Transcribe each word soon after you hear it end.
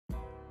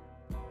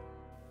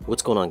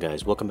What's going on,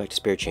 guys? Welcome back to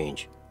Spare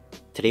Change.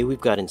 Today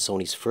we've got in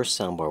Sony's first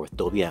soundbar with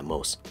Dolby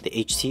Atmos, the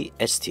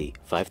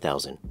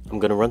HT-ST5000. I'm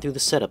going to run through the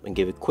setup and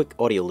give a quick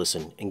audio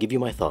listen and give you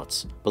my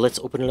thoughts, but let's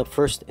open it up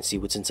first and see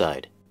what's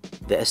inside.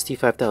 The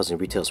ST5000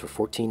 retails for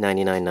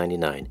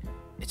 $1499.99.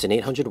 It's an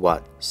 800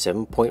 watt,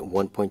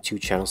 7.1.2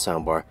 channel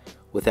soundbar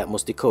with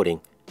Atmos decoding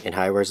and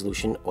high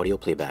resolution audio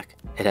playback.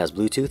 It has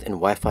Bluetooth and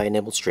Wi-Fi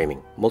enabled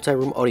streaming.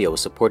 Multi-room audio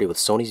is supported with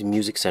Sony's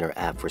Music Center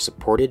app for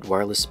supported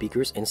wireless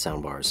speakers and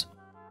soundbars.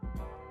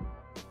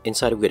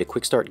 Inside we get a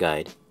quick start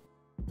guide,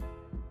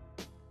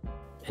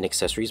 an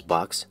accessories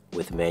box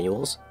with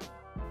manuals,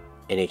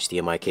 an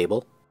HDMI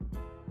cable,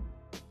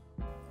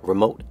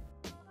 remote,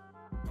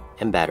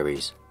 and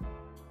batteries.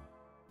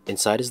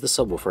 Inside is the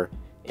subwoofer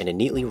and a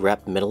neatly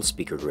wrapped metal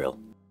speaker grill.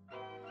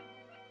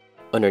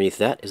 Underneath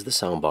that is the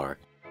soundbar.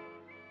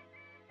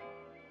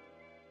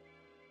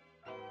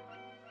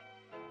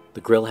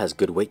 The grill has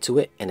good weight to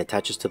it and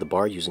attaches to the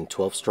bar using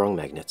 12 strong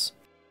magnets.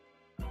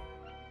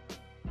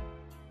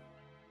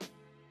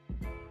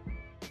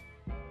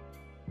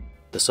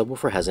 The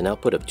subwoofer has an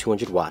output of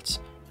 200 watts.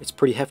 It's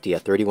pretty hefty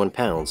at 31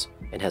 pounds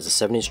and has a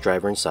 7-inch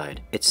driver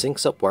inside. It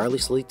syncs up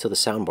wirelessly to the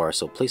soundbar,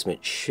 so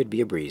placement should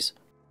be a breeze.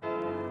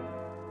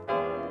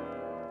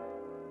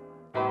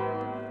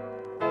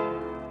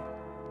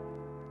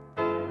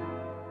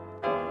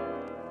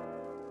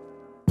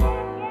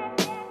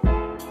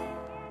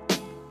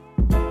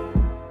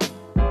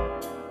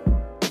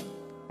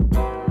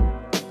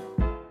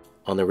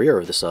 On the rear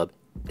of the sub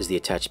is the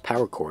attached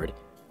power cord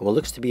and what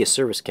looks to be a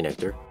service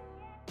connector,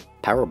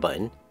 power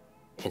button,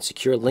 and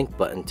secure link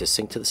button to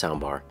sync to the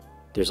soundbar.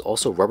 There's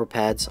also rubber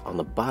pads on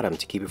the bottom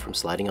to keep it from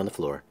sliding on the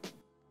floor.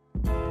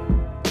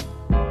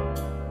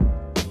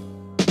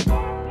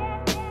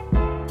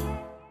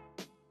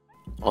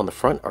 On the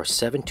front are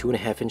 7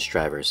 2.5-inch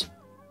drivers,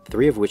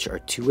 3 of which are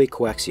two-way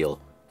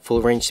coaxial,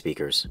 full-range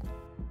speakers,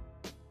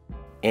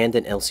 and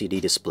an LCD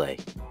display.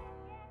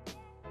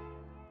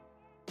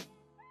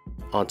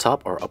 On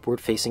top are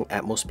upward-facing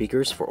Atmos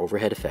speakers for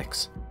overhead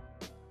effects.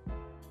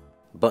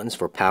 Buttons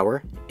for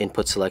power,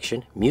 input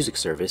selection, music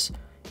service,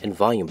 and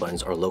volume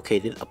buttons are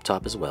located up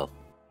top as well.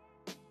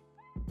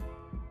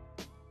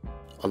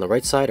 On the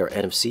right side are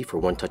NFC for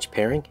one-touch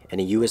pairing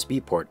and a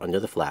USB port under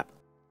the flap.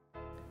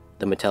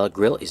 The metallic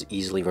grille is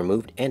easily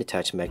removed and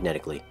attached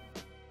magnetically.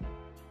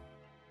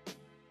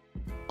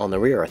 On the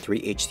rear are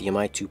 3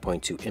 HDMI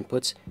 2.2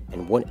 inputs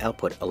and 1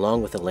 output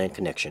along with a LAN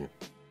connection.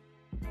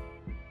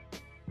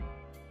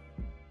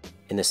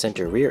 In the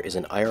center rear is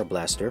an IR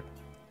blaster,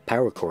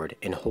 power cord,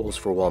 and holes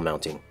for wall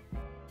mounting.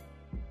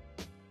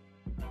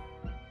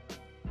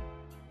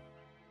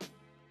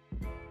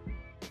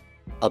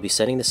 I'll be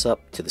setting this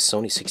up to the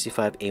Sony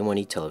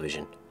 65A1E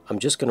television. I'm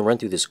just going to run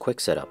through this quick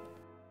setup.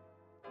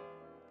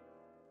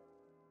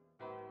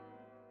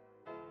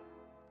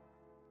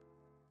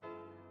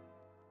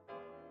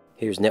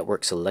 Here's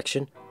network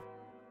selection.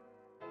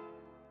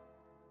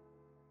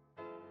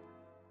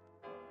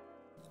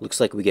 Looks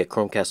like we get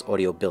Chromecast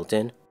audio built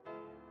in.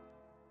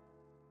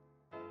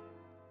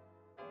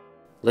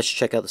 Let's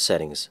check out the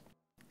settings,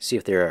 see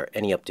if there are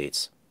any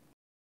updates.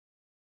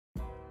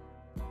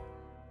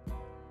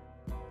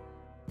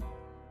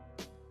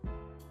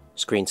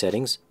 Screen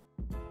settings.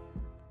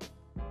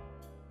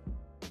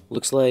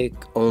 Looks like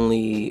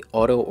only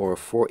auto or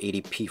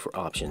 480p for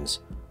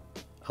options.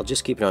 I'll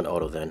just keep it on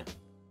auto then.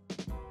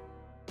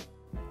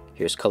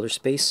 Here's color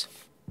space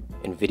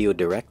and video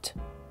direct.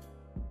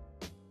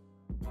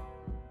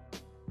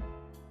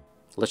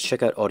 Let's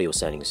check out audio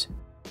settings.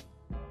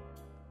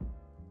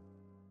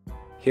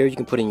 Here you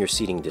can put in your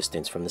seating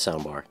distance from the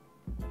soundbar.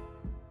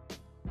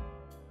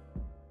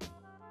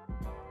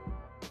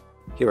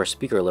 Here are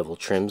speaker level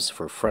trims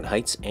for front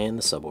heights and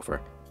the subwoofer.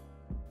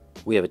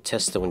 We have a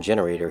test tone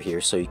generator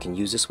here, so you can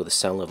use this with a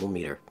sound level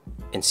meter.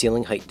 And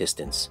ceiling height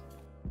distance.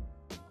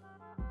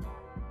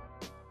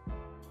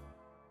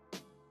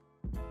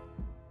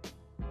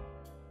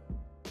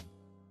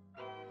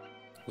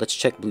 Let's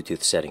check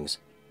Bluetooth settings.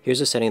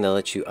 Here's a setting that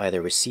lets you either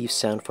receive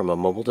sound from a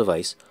mobile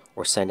device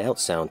or send out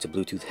sound to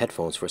Bluetooth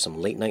headphones for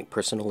some late-night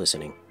personal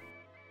listening.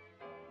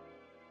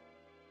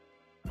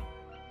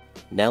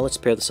 Now let's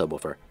pair the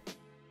subwoofer.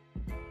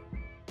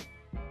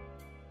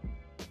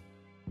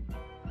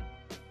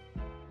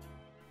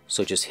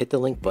 So just hit the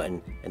link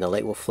button and the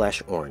light will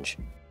flash orange.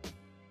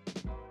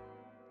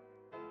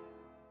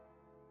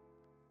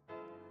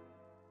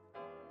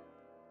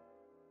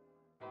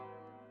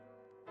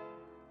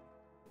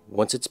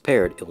 Once it's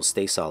paired, it will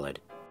stay solid.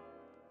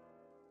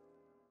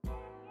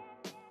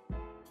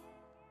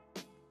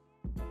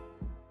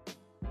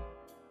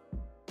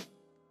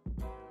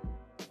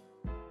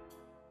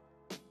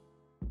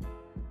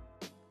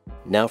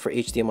 Now for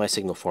HDMI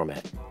signal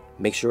format.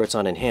 Make sure it's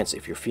on enhanced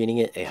if you're feeding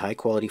it a high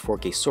quality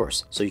 4K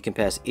source so you can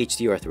pass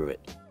HDR through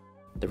it.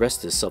 The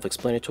rest is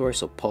self-explanatory,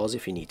 so pause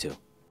if you need to.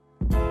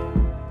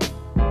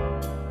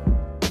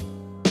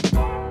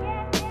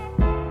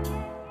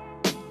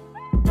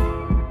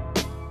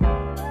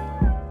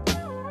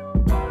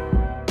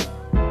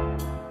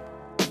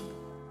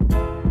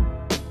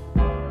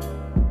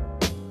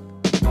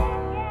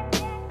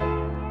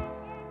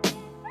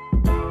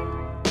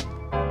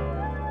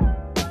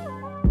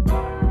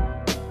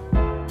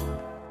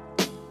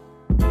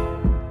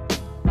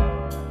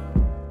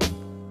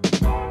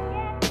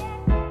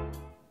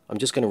 I'm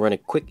just going to run a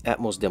quick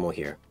Atmos demo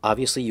here.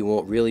 Obviously you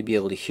won't really be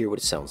able to hear what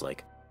it sounds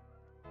like.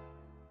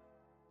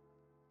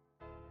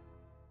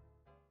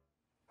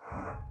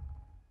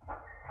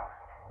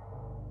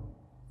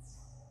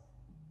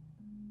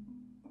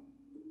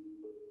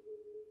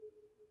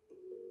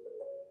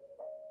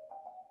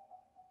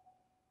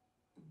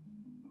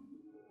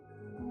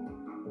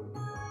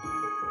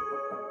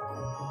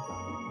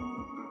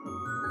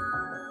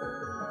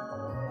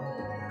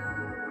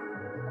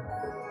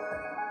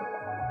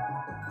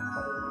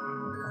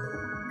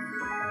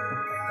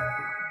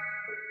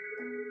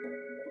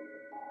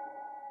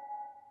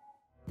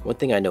 One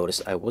thing I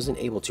noticed, I wasn't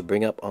able to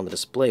bring up on the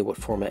display what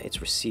format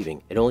it's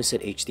receiving. It only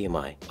said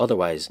HDMI.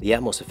 Otherwise, the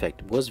Atmos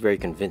effect was very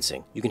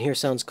convincing. You can hear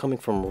sounds coming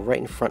from right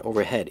in front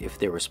overhead if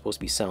there were supposed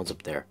to be sounds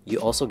up there. You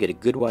also get a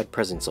good wide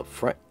presence up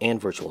front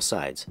and virtual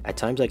sides. At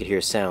times I could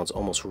hear sounds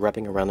almost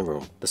wrapping around the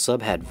room. The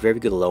sub had very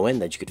good low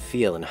end that you could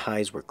feel, and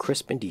highs were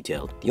crisp and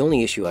detailed. The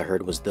only issue I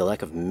heard was the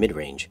lack of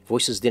mid-range.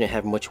 Voices didn't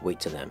have much weight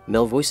to them.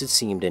 Male voices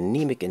seemed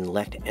anemic and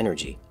lacked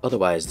energy.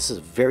 Otherwise, this is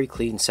a very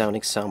clean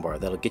sounding soundbar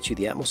that'll get you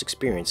the Atmos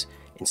experience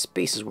in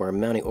spaces where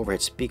mounting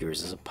overhead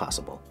speakers is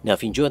impossible. Now,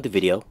 if you enjoyed the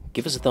video,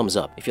 give us a thumbs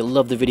up. If you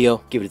loved the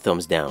video, give it a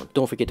thumbs down.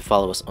 Don't forget to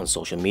follow us on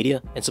social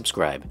media and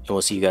subscribe, and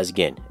we'll see you guys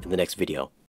again in the next video.